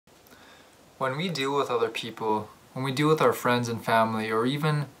When we deal with other people, when we deal with our friends and family, or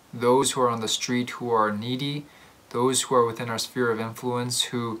even those who are on the street who are needy, those who are within our sphere of influence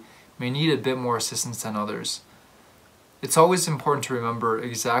who may need a bit more assistance than others, it's always important to remember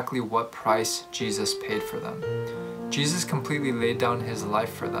exactly what price Jesus paid for them. Jesus completely laid down his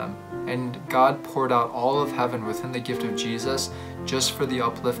life for them, and God poured out all of heaven within the gift of Jesus just for the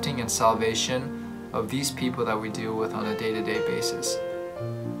uplifting and salvation of these people that we deal with on a day-to-day basis.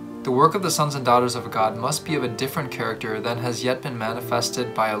 The work of the sons and daughters of God must be of a different character than has yet been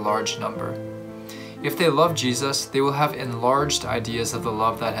manifested by a large number. If they love Jesus, they will have enlarged ideas of the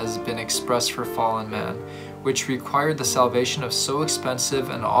love that has been expressed for fallen man, which required the salvation of so expensive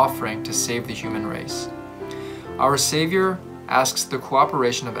an offering to save the human race. Our Savior asks the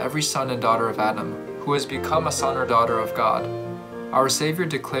cooperation of every son and daughter of Adam, who has become a son or daughter of God. Our Savior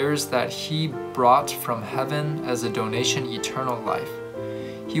declares that he brought from heaven as a donation eternal life.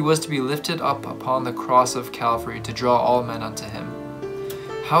 He was to be lifted up upon the cross of Calvary to draw all men unto him.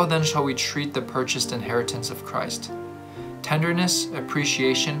 How then shall we treat the purchased inheritance of Christ? Tenderness,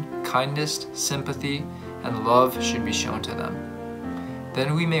 appreciation, kindness, sympathy, and love should be shown to them.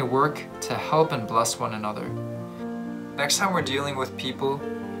 Then we may work to help and bless one another. Next time we're dealing with people,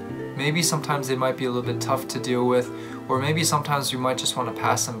 maybe sometimes they might be a little bit tough to deal with, or maybe sometimes we might just want to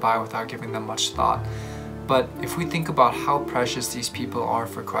pass them by without giving them much thought. But if we think about how precious these people are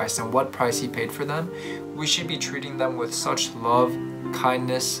for Christ and what price he paid for them, we should be treating them with such love,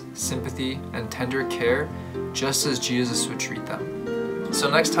 kindness, sympathy, and tender care, just as Jesus would treat them. So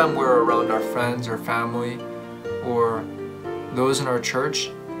next time we're around our friends or family or those in our church,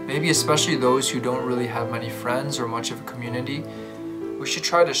 maybe especially those who don't really have many friends or much of a community, we should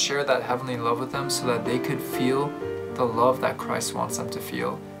try to share that heavenly love with them so that they could feel the love that Christ wants them to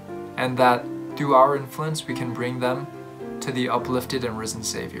feel, and that through our influence we can bring them to the uplifted and risen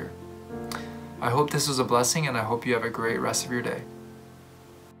Savior. I hope this was a blessing, and I hope you have a great rest of your day.